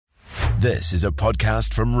This is a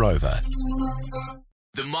podcast from Rover.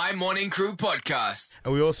 The My Morning Crew podcast.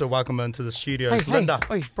 And we also welcome her into the studio. Hey, Linda.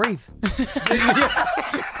 Hey, breathe.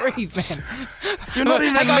 Breathe, man. You're not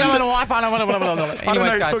even Anyway, I don't know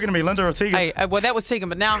Anyways, who's guys. talking to me, Linda or Tegan. Hey, well, that was Tegan,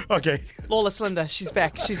 but now Okay. Lawless Linda, she's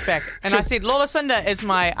back. And I said, Lawless Linda is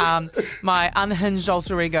my my unhinged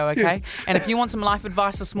alter ego, okay? And if you want some life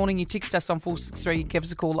advice this morning, you text us on 463, give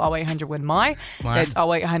us a call, 0800 win my. That's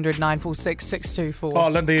 0800 946 624. Oh,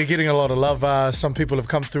 Linda, you're getting a lot of love. Some people have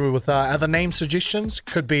come through with other name suggestions.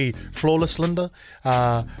 Could be Flawless Linda.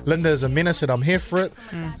 Linda is a menace and I'm here for it.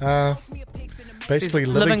 Basically,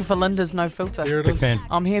 living for Linda's no filter. Here it Big is. fan.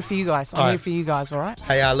 I'm here for you guys. All right. All right?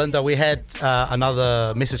 Hey, Linda, we had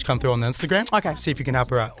another message come through on the Instagram. Okay. See if you can help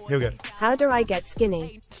her out. Here we go. How do I get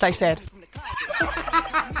skinny? Stay sad.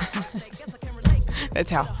 That's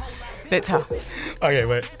how. Okay,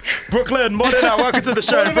 wait. Brooklyn, morena, welcome to the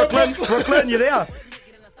show. Brooklyn, you there?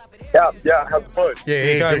 Yeah, how's it going? Yeah,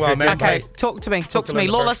 you go well, man. Okay, talk to me. to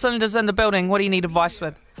Linda, Lawless Linda's in the building. What do you need advice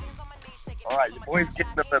with? All right, your boy's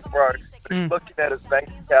getting a bit broke, but he's looking at his bank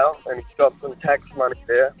account and he's got some tax money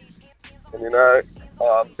there.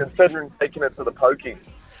 And, considering taking it to the pokies.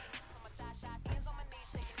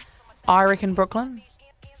 I reckon, Brooklyn,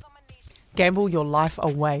 gamble your life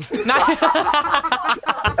away. No.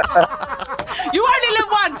 You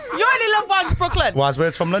only live once, Brooklyn. Wise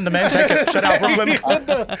words from Linda, man. Take it. Shout out, Brooklyn.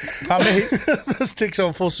 Linda. This text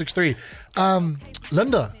on 463.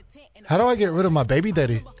 Linda, how do I get rid of my baby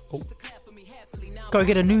daddy? Go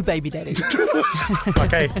get a new baby daddy.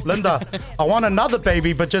 Okay, Linda, I want another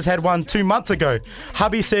baby, but just had one 2 months ago.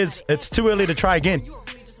 Hubby says it's too early to try again.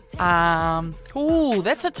 Ooh,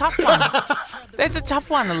 that's a tough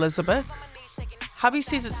one. Elizabeth. Hubby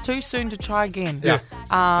says it's too soon to try again. Yeah.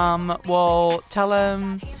 Well, tell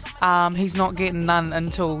him he's not getting none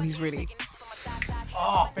until he's ready.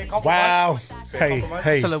 Wow. Hey.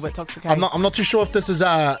 It's a little bit toxic. I'm not too sure if this is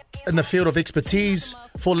in the field of expertise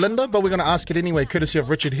for Linda, but we're going to ask it anyway, courtesy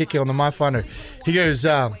of Richard Hickey on the My Whānau. He goes,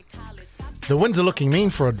 the winds are looking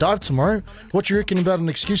mean for a dive tomorrow. What do you reckon about an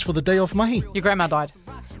excuse for the day off mahi? Your grandma died.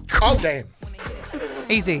 Oh, damn.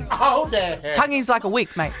 Easy. Oh, damn. Tongue's like a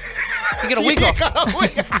week, mate. You get a week off.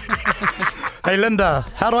 Hey, Linda,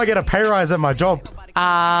 how do I get a pay rise at my job?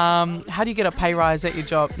 How do you get a pay rise at your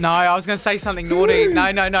job? No, I was going to say something naughty.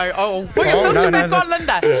 No. Oh, put your filter back on,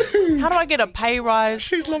 Linda. Yeah. How do I get a pay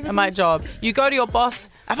rise at my job? You go to your boss.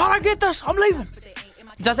 If I don't get this, I'm leaving.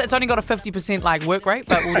 It's only got a 50% like work rate,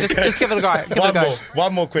 but we'll just give it a go.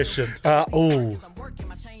 One more question.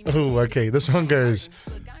 Okay. This one goes,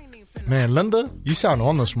 man, Linda, you sound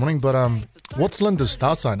on this morning, but what's Linda's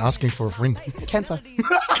star sign asking for a friend? Cancer.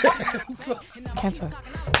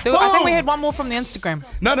 I think we had one more from the Instagram.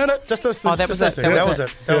 No. Just this. Oh, that was it. That was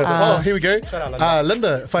it. Here we go. Shout out,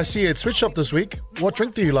 Linda, if I see you at Switch Shop this week, what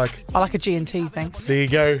drink do you like? I like a G&T, thanks. There you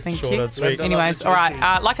go. Thank Short you. and sweet. Anyways, all right.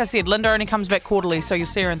 Like I said, Linda only comes back quarterly, so you'll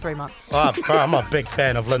see her in 3 months. I'm a big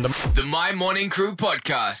fan of Linda. The My Morning Crew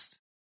podcast.